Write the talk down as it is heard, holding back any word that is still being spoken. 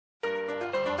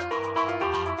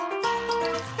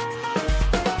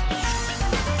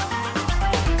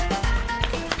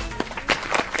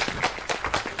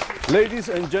Ladies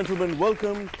and gentlemen,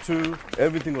 welcome to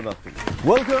Everything or Nothing.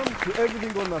 Welcome to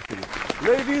Everything or Nothing.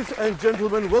 Ladies and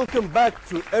gentlemen, welcome back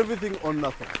to Everything or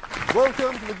Nothing.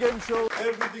 Welcome to the game show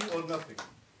Everything or Nothing.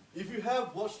 If you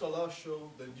have watched our last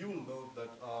show, then you will know that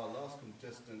our last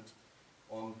contestant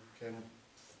on came.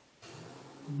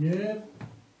 Yep.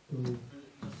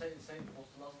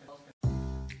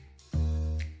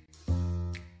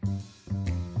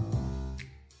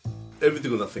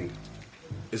 Everything or Nothing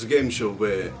is a game show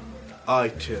where I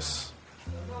test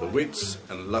the wits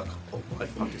and luck of my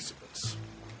participants.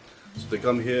 So they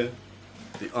come here,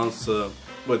 they answer,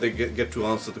 well, they get to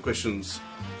answer the questions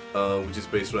which is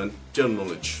based on general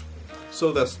knowledge.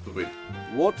 So that's the way.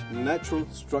 What natural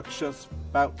structure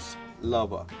spouts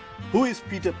lava? Who is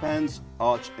Peter Pan's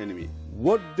arch enemy?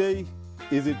 What day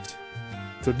is it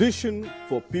tradition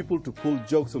for people to pull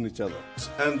jokes on each other?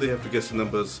 And they have to guess the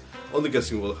numbers on the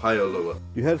guessing wheel, higher or lower.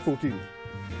 You had 14.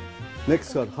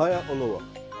 Next card, higher or lower?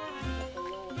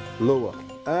 Lower.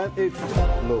 And it's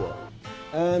lower.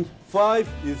 And 5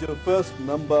 is your first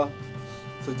number.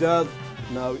 Sajjad,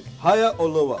 now higher or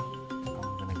lower? I'm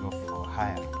gonna go for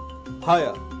higher.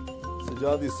 Higher.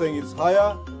 Sajjad is saying it's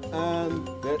higher. And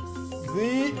let's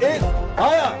see it.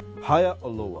 Higher. Higher or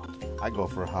lower? I go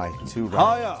for high. Two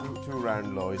Higher.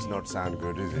 round low is not sound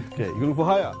good, is it? Okay, you're going for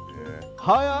higher? Yeah.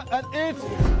 Higher and it's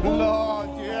Lord,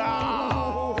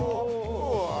 yeah.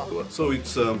 So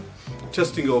it's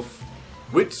testing of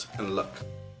wits and luck.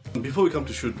 Before we come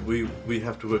to shoot, we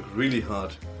have to work really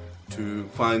hard to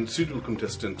find suitable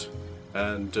contestant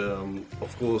and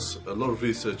of course a lot of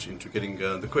research into getting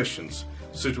the questions,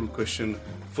 suitable question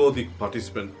for the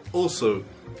participant, also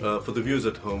for the viewers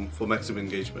at home for maximum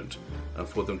engagement and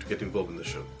for them to get involved in the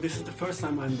show. This is the first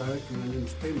time I'm directing an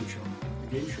entertainment show, a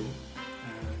game show,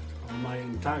 on my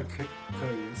entire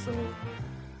career. So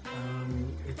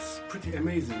it's pretty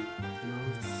amazing. You know,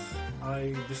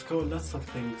 I discover lots of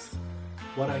things,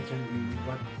 what I can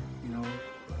do,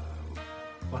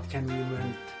 what can we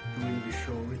invent doing the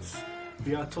show.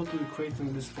 We are totally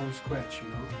creating this from scratch. You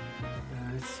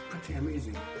know, it's pretty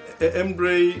amazing.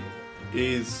 Embrae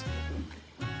is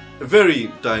a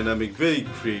very dynamic, very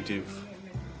creative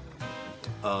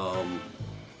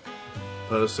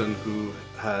person who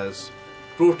has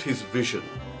brought his vision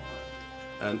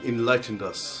and enlightened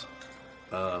us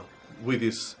with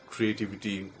his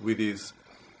creativity, with his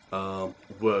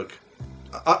work.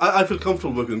 I feel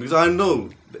comfortable working because I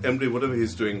know Embrae, whatever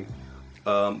he's doing,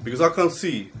 because I can't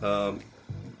see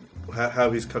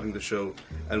how he's cutting the show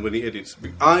and when he edits.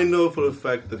 I know for a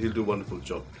fact that he'll do a wonderful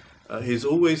job. He's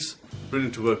always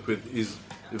brilliant to work with. He's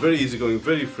very easygoing,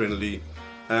 very friendly,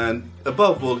 and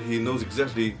above all, he knows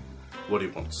exactly what he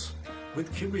wants.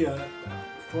 With Kibriya,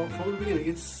 from the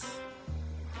beginning,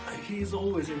 he's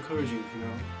always encouraging, you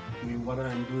know, I mean, what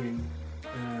I'm doing,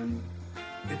 and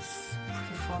it's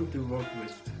pretty fun to work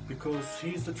with because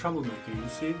he's the troublemaker, you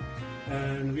see,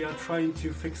 and we are trying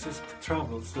to fix his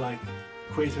troubles, like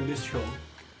creating this show,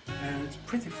 and it's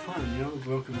pretty fun, you know,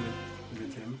 working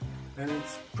with him, and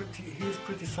he's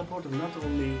pretty supportive, not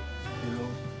only, you know,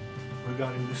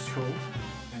 regarding this show,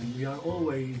 and we are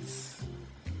always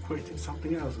creating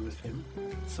something else with him.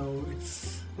 So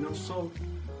it's, you know, so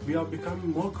we are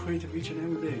becoming more creative each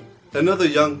and every day. Another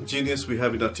young genius we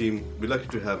have in our team, we're lucky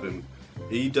to have him.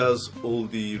 He does all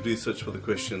the research for the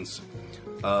questions.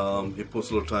 He puts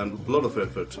a lot of time, a lot of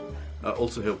effort.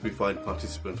 Also help me find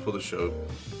participants for the show,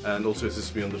 and also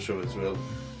assists me on the show as well.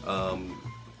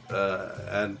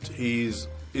 And he's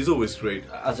always great.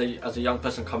 As a young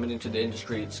person coming into the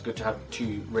industry, it's good to have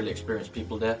two really experienced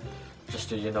people there, just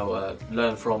to, you know,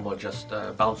 learn from or just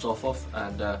bounce off of.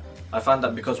 And I find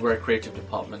that because we're a creative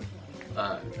department,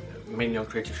 mainly on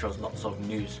creative shows, not sort of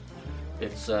news,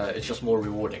 it's just more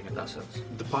rewarding in that sense.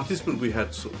 The participants we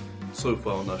had so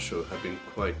far on our show have been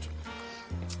quite.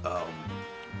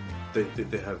 They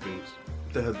have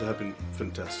been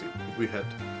fantastic. We had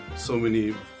so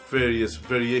many various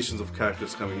variations of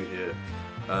characters coming in here.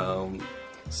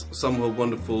 Some were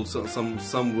wonderful,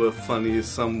 some were funny,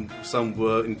 some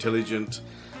were intelligent,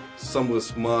 some were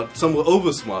smart, some were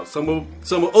over smart, some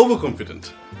were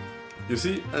overconfident. You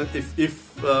see, and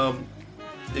if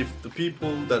the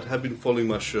people that have been following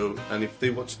my show and if they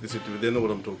watch this interview, they know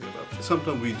what I'm talking about.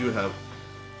 Sometimes we do have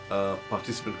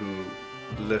participants who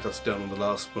let us down on the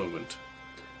last moment.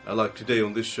 Like today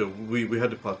on this show, we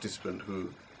had a participant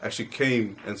who actually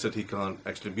came and said he can't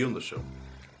actually be on the show.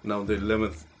 Now the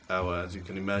 11th hour, as you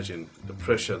can imagine, the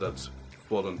pressure that's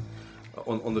fallen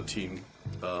on the team,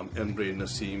 Embrae and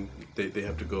Naseem, they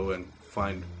have to go and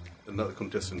find another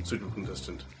contestant, suitable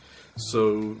contestant.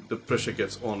 So the pressure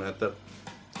gets on at that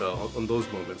on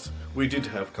those moments. We did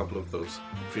have a couple of those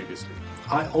previously.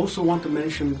 I also want to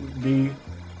mention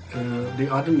the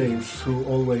other names who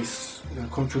always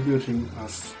contributing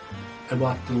us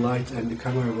about the light and the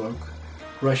camera work.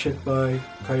 Rashid Bhai,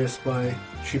 Kayas Bhai,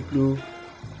 Shiplu,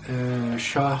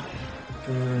 Shah,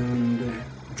 and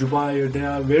Jubair. They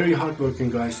are very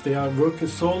hardworking guys. They are working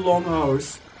so long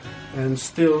hours, and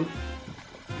still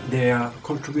they are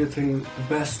contributing the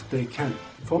best they can.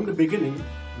 From the beginning,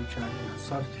 which I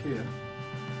started here,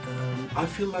 I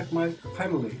feel like my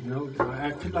family.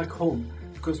 I feel like home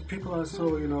because people are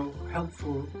so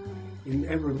helpful in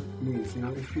every means.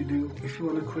 If you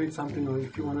want to create something or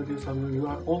if you want to do something, you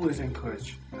are always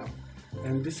encouraged.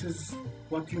 And this is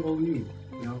what you all need.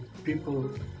 People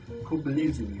who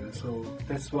believes in you. So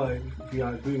that's why we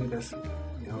are doing this.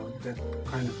 That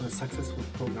kind of a successful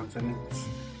programs, and it's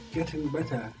getting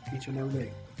better each and every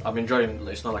day. I'm enjoying.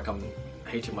 It's not like I'm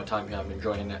hating my time here. I'm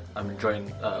enjoying it. I'm enjoying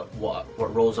what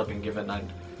roles I've been given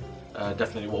and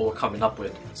definitely what we're coming up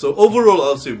with. So overall,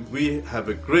 I'll say we have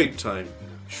a great time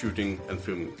shooting and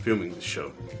filming this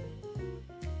show.